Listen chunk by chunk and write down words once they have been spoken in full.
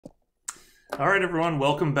All right, everyone,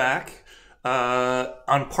 welcome back.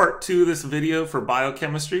 On part two of this video for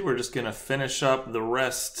biochemistry, we're just going to finish up the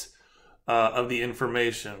rest of the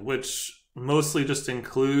information, which mostly just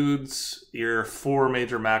includes your four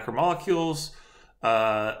major macromolecules,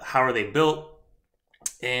 how are they built,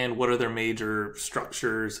 and what are their major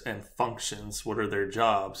structures and functions, what are their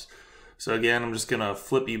jobs. So again, I'm just going to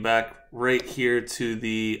flip you back right here to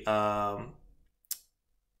the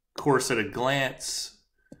course at a glance.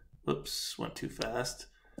 Oops, went too fast.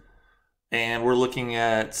 And we're looking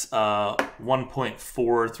at 1.4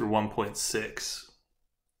 through 1.6,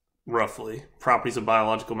 roughly. Properties of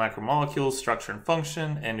biological macromolecules, structure and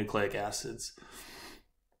function, and nucleic acids.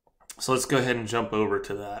 So let's go ahead and jump over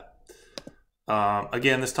to that.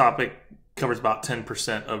 Again, this topic covers about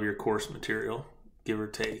 10% of your course material, give or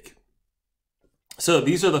take. So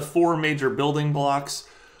these are the four major building blocks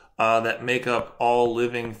that make up all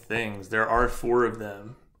living things. There are four of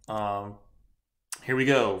them. Here we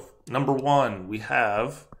go. Number one, we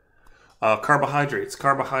have carbohydrates.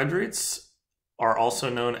 Carbohydrates are also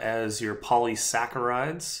known as your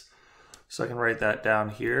polysaccharides. So I can write that down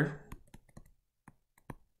here.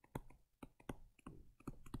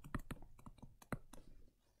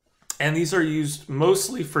 And these are used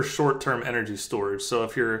mostly for short-term energy storage. So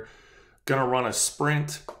if you're going to run a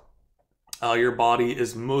sprint, your body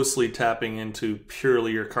is mostly tapping into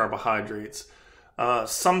purely your carbohydrates.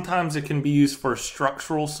 Sometimes it can be used for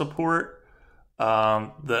structural support.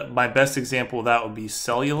 My best example of that would be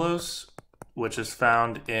cellulose, which is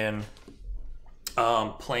found in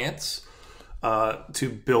plants to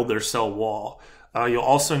build their cell wall. You'll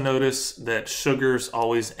also notice that sugars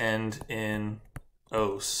always end in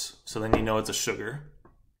ose, so then you know it's a sugar.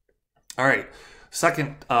 All right,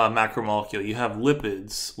 second macromolecule, you have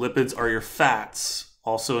lipids. Lipids are your fats,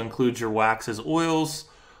 also includes your waxes, oils,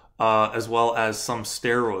 as well as some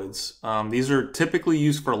steroids. These are typically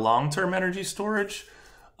used for long-term energy storage.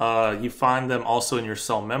 You find them also in your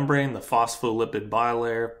cell membrane, the phospholipid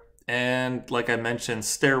bilayer, and like I mentioned,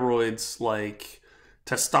 steroids like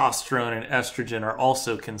testosterone and estrogen are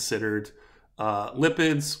also considered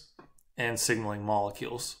lipids and signaling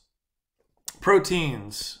molecules.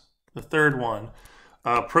 Proteins, the third one.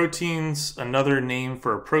 Proteins, another name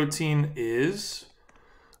for a protein is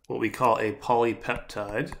what we call a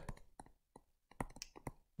polypeptide.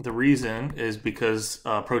 The reason is because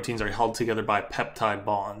proteins are held together by peptide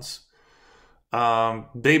bonds.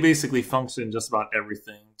 They basically function just about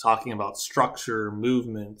everything, talking about structure,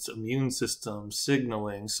 movements, immune system,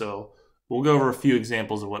 signaling. So we'll go over a few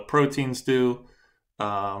examples of what proteins do.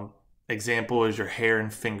 Example is your hair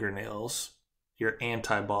and fingernails, your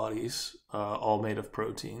antibodies, all made of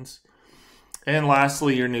proteins. And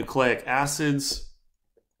lastly, your nucleic acids.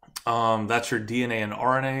 That's your DNA and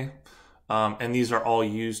RNA. And these are all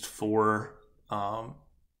used for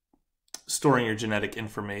storing your genetic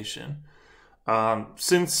information.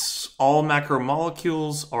 Since all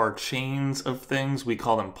macromolecules are chains of things, we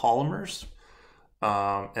call them polymers.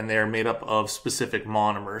 And they're made up of specific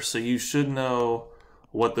monomers. So you should know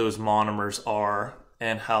what those monomers are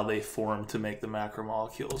and how they form to make the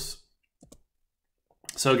macromolecules.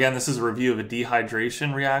 So again, this is a review of a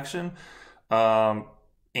dehydration reaction and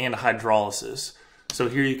hydrolysis. So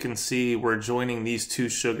here you can see we're joining these two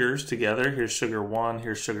sugars together. Here's sugar 1,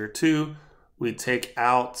 here's sugar 2. We take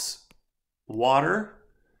out water,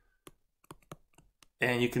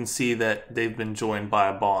 and you can see that they've been joined by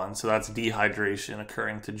a bond. So that's dehydration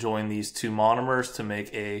occurring to join these two monomers to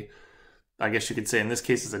make a, I guess you could say in this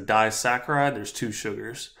case it's a disaccharide. There's two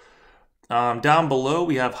sugars. Down below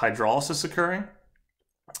we have hydrolysis occurring.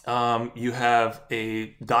 You have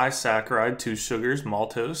a disaccharide, two sugars,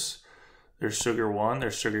 maltose. There's sugar 1,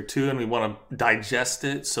 there's sugar 2, and we want to digest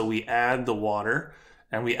it, so we add the water,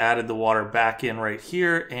 and we added the water back in right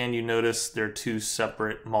here, and you notice they're two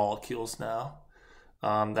separate molecules now.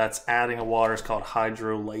 That's adding a water is called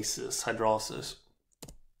hydrolysis.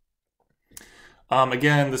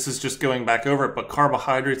 Again, this is just going back over it, but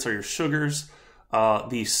carbohydrates are your sugars.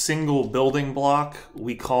 The single building block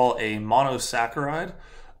we call a monosaccharide.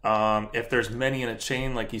 If there's many in a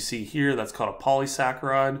chain like you see here, that's called a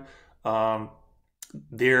polysaccharide.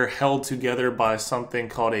 They're held together by something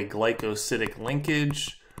called a glycosidic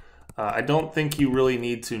linkage. I don't think you really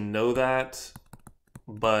need to know that,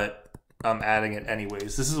 but I'm adding it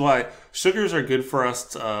anyways. This is why sugars are good for us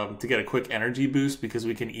to get a quick energy boost, because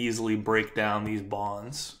we can easily break down these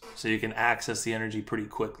bonds. So you can access the energy pretty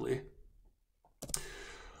quickly.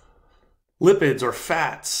 Lipids or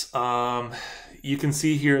fats. you can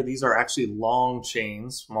see here, these are actually long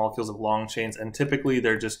chains, molecules of long chains, and typically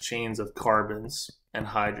they're just chains of carbons and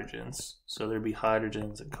hydrogens. So there'd be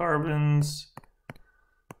hydrogens and carbons.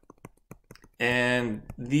 And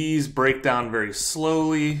these break down very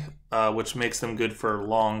slowly, which makes them good for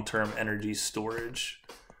long-term energy storage.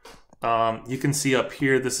 You can see up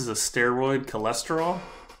here, this is a steroid, cholesterol.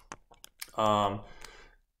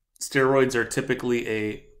 Steroids are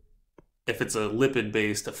typically if it's a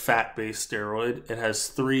lipid-based, a fat-based steroid, it has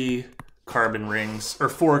 4 carbon rings,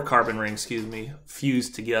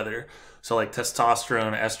 fused together. So like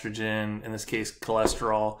testosterone, estrogen, in this case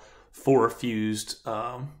cholesterol, 4 fused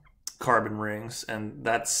carbon rings, and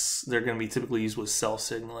they're going to be typically used with cell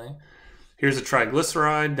signaling. Here's a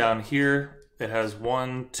triglyceride down here. It has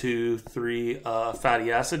 1, 2, 3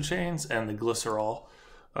 fatty acid chains and the glycerol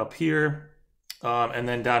up here. And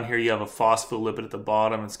then down here you have a phospholipid at the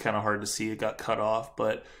bottom. It's kind of hard to see, it got cut off,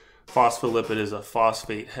 but phospholipid is a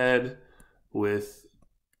phosphate head with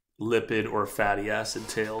lipid or fatty acid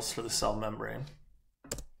tails for the cell membrane.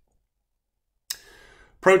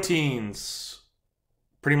 Proteins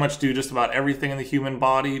pretty much do just about everything in the human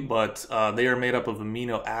body, but they are made up of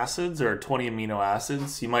amino acids. There are 20 amino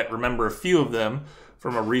acids. You might remember a few of them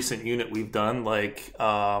from a recent unit we've done, like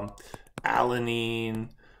alanine,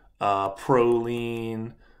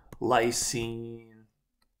 proline, lysine,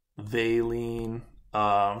 valine.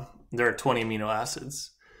 There are 20 amino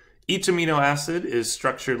acids. Each amino acid is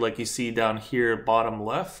structured like you see down here, bottom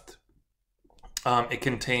left. It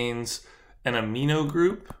contains an amino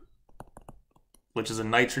group, which is a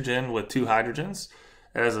nitrogen with 2 hydrogens.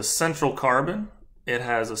 It has a central carbon. It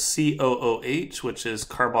has a COOH, which is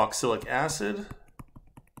carboxylic acid.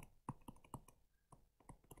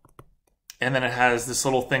 And then it has this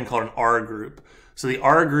little thing called an R group. So the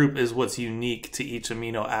R group is what's unique to each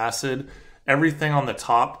amino acid. Everything on the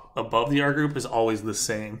top above the R group is always the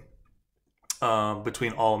same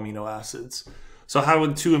between all amino acids. So how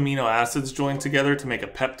would 2 amino acids join together to make a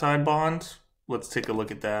peptide bond? Let's take a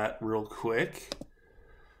look at that real quick.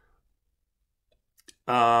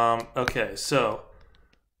 Okay, so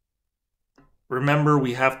remember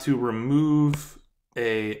we have to remove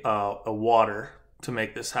a water to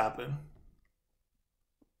make this happen.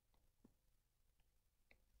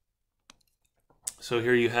 So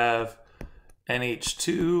here you have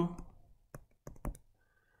NH2,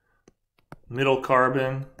 middle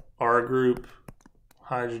carbon, R group,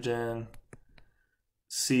 hydrogen,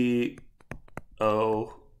 COOH.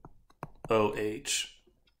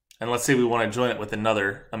 And let's say we want to join it with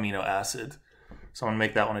another amino acid. So I'm going to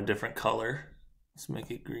make that one a different color. Let's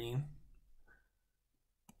make it green.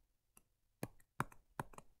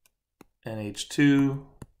 NH2,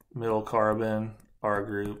 middle carbon, R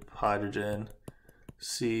group, hydrogen,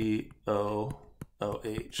 COOH.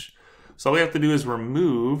 So all we have to do is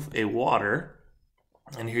remove a water.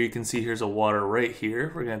 And here you can see here's a water right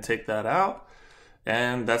here. We're going to take that out.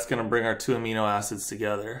 And that's going to bring our 2 amino acids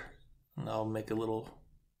together. And I'll make a little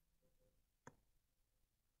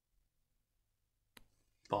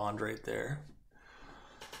bond right there.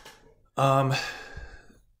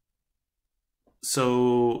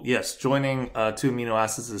 So yes, joining 2 amino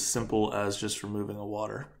acids is as simple as just removing a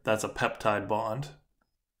water. That's a peptide bond.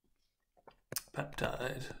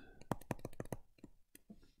 Peptide.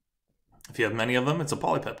 If you have many of them, it's a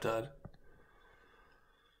polypeptide.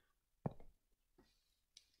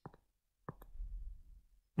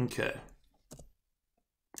 Okay.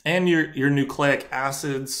 And your nucleic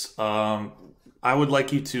acids, I would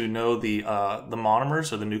like you to know the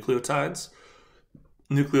monomers or the nucleotides.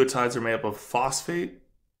 Nucleotides are made up of phosphate,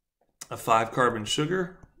 a 5-carbon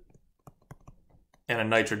sugar, and a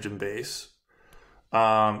nitrogen base.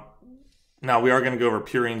 Now we are going to go over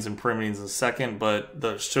purines and pyrimidines in a second, but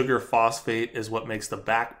the sugar phosphate is what makes the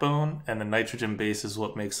backbone, and the nitrogen base is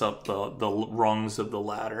what makes up the rungs of the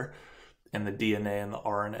ladder, and the DNA and the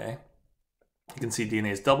RNA. You can see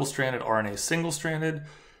DNA is double-stranded, RNA is single-stranded,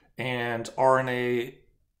 and RNA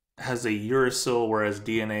has a uracil, whereas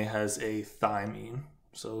DNA has a thymine.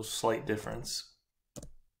 So slight difference.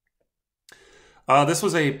 This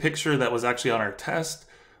was a picture that was actually on our test.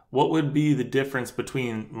 What would be the difference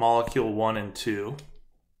between molecule 1 and 2?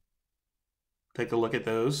 Take a look at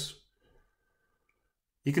those.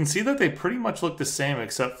 You can see that they pretty much look the same,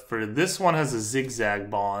 except for this one has a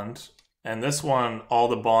zigzag bond, and this one, all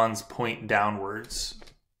the bonds point downwards.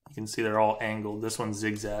 You can see they're all angled. This one's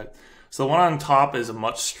zigzag. So the one on top is a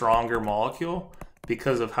much stronger molecule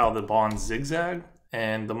because of how the bonds zigzag,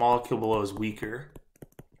 and the molecule below is weaker.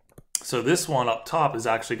 So this one up top is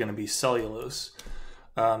actually going to be cellulose.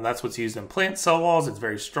 That's what's used in plant cell walls. It's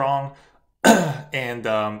very strong. and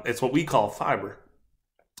it's what we call fiber.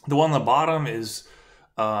 The one on the bottom is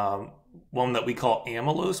one that we call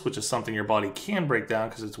amylose, which is something your body can break down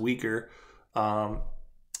because it's weaker.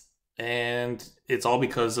 And it's all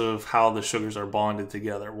because of how the sugars are bonded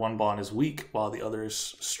together. One bond is weak while the other is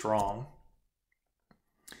strong.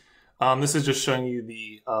 This is just showing you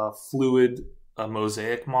the fluid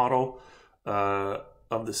mosaic model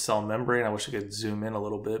of the cell membrane. I wish I could zoom in a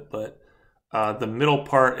little bit, but the middle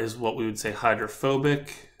part is what we would say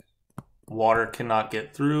hydrophobic. Water cannot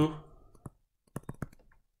get through.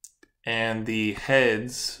 And the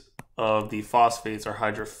heads of the phosphates are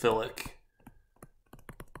hydrophilic.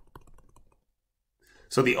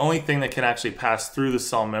 So the only thing that can actually pass through the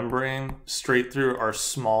cell membrane straight through are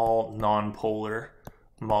small nonpolar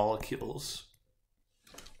molecules.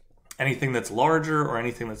 Anything that's larger or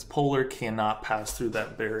anything that's polar cannot pass through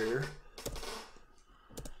that barrier.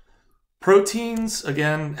 Proteins,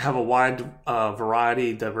 again, have a wide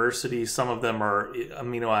variety, diversity. Some of them are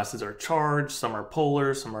amino acids are charged, some are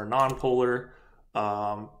polar, some are nonpolar.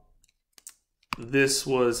 This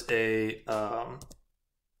was a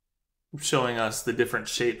showing us the different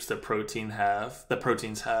shapes that proteins have.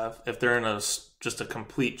 If they're in just a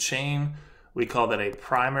complete chain, we call that a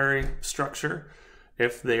primary structure.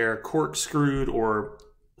 If they're corkscrewed or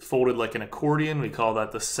folded like an accordion, we call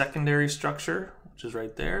that the secondary structure, which is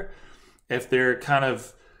right there. If they're kind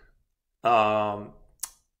of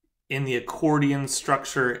in the accordion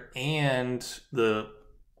structure and the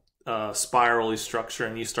spirally structure,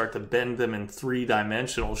 and you start to bend them in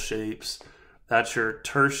three-dimensional shapes, that's your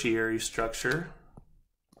tertiary structure.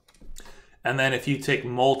 And then if you take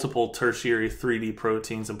multiple tertiary 3D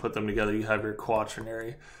proteins and put them together, you have your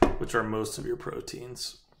quaternary, which are most of your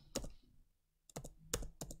proteins.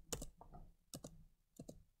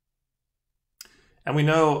 And we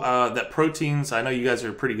know that proteins, I know you guys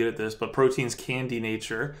are pretty good at this, but proteins can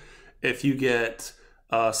denature if you get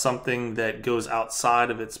something that goes outside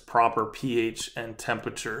of its proper pH and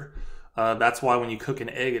temperature. That's why when you cook an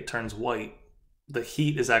egg, it turns white. The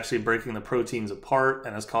heat is actually breaking the proteins apart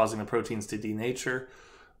and is causing the proteins to denature,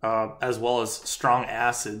 as well as strong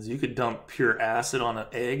acids. You could dump pure acid on an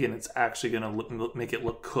egg and it's actually going to make it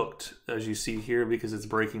look cooked, as you see here, because it's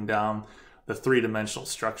breaking down the three-dimensional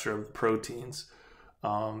structure of the proteins.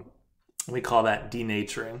 We call that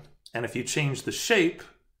denaturing. And if you change the shape,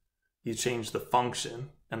 you change the function,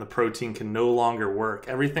 and the protein can no longer work.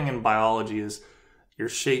 Everything in biology is your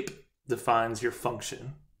shape defines your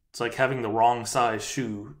function. It's like having the wrong size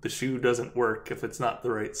shoe. The shoe doesn't work if it's not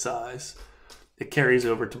the right size. It carries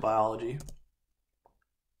over to biology.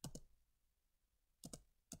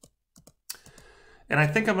 And I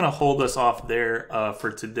think I'm going to hold us off there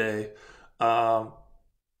for today.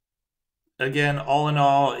 Again, all in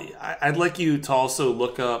all, I'd like you to also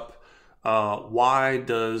look up why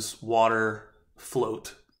does water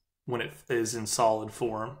float when it is in solid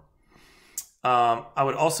form. I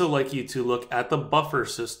would also like you to look at the buffer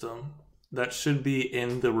system that should be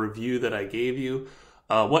in the review that I gave you.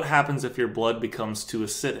 What happens if your blood becomes too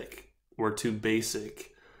acidic or too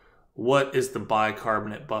basic? What is the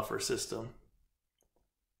bicarbonate buffer system?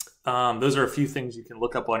 Those are a few things you can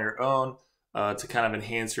look up on your own to kind of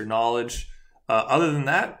enhance your knowledge. Other than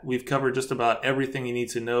that, we've covered just about everything you need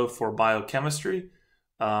to know for biochemistry.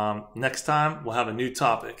 Next time, we'll have a new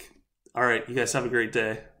topic. All right, you guys have a great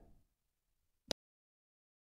day.